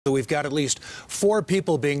We've got at least 4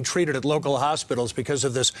 people being treated at local hospitals because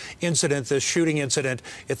of this incident, this shooting incident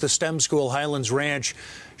at the STEM school, Highlands Ranch.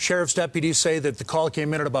 Sheriff's deputies say that the call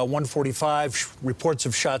came in at about 1:45, reports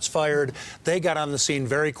of shots fired. They got on the scene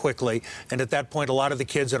very quickly, and at that point, a lot of the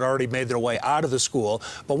kids had already made their way out of the school.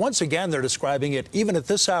 But once again, they're describing it, even at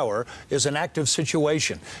this hour, as an active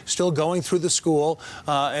situation. Still going through the school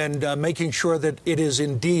and making sure that it is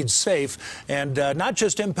indeed safe, and not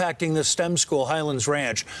just impacting the STEM school, Highlands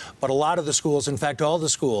Ranch, but a lot of the schools, in fact, all the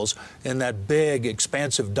schools in that big,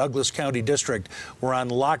 expansive Douglas County district were on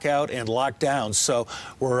lockout and lockdown. So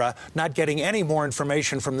we're not getting any more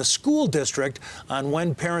information from the school district on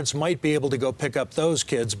when parents might be able to go pick up those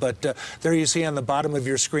kids. But there you see on the bottom of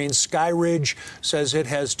your screen, Sky Ridge says it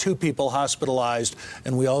has 2 people hospitalized.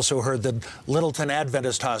 And we also heard that Littleton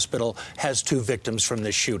Adventist Hospital has 2 victims from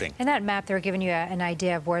this shooting. In that map, they're giving you an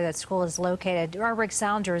idea of where that school is located. Our Rick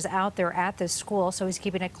Salinger is out there at this school, so he's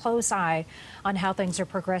keeping a close eye on how things are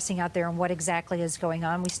progressing out there and what exactly is going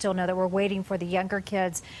on. We still know that we're waiting for the younger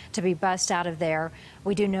kids to be bussed out of there.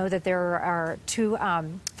 We do know that there are 2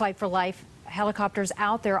 Flight for Life helicopters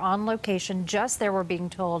out there on location, just there, we're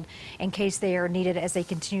being told, in case they are needed as they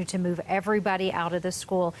continue to move everybody out of the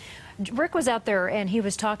school. Rick was out there and he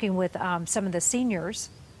was talking with some of the seniors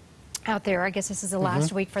out there. I guess this is the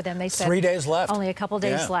last week for them. They said 3 days left. Only a couple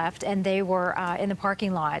days left, and they were in the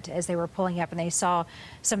parking lot as they were pulling up, and they saw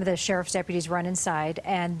some of the sheriff's deputies run inside,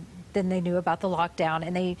 and then they knew about the lockdown.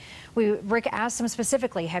 And Rick asked them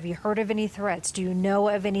specifically, have you heard of any threats? Do you know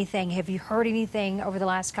of anything? Have you heard anything over the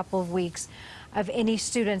last couple of weeks of any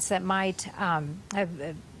students that might have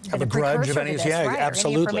a grudge of any,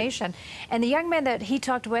 absolutely. Any information? And the young man that he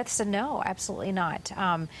talked with said, no, absolutely not.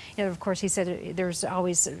 You know, of course, he said there's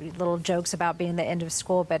always little jokes about being the end of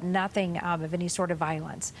school, but nothing of any sort of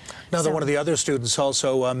violence. Now, one of the other students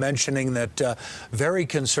also mentioning that very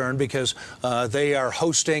concerned because they are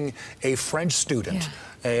hosting a French student.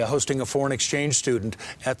 Hosting a foreign exchange student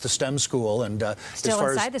at the STEM school, and still as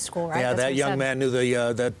far inside as, the school, right? Yeah, that young man knew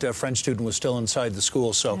that French student was still inside the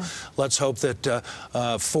school. So let's hope that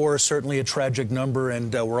 4 is certainly a tragic number,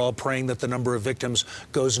 and we're all praying that the number of victims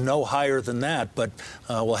goes no higher than that. But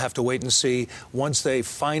we'll have to wait and see. Once they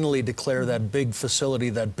finally declare that big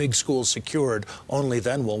facility, that big school secured, only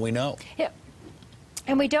then will we know. Yeah.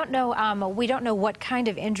 And we don't know what kind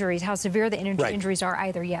of injuries, how severe the injuries are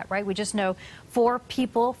either yet, right? We just know 4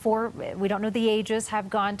 people, we don't know the ages, have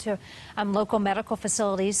gone to local medical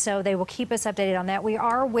facilities, so they will keep us updated on that. We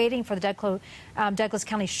are waiting for the Douglas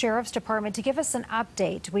County Sheriff's Department to give us an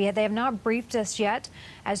update. They have not briefed us yet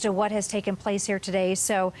as to what has taken place here today.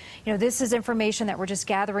 So, you know, this is information that we're just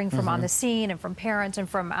gathering from on the scene and from parents and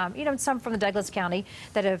from, you know, some from the Douglas County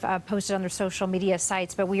that have posted on their social media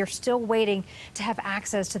sites. But we are still waiting to have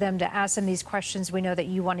access to them to ask them these questions we know that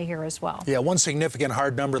you want to hear as well. Yeah, one significant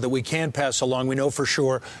hard number that we can pass along, we know for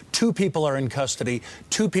sure 2 people are in custody.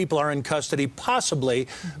 2 people are in custody, possibly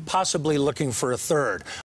looking for a 3rd.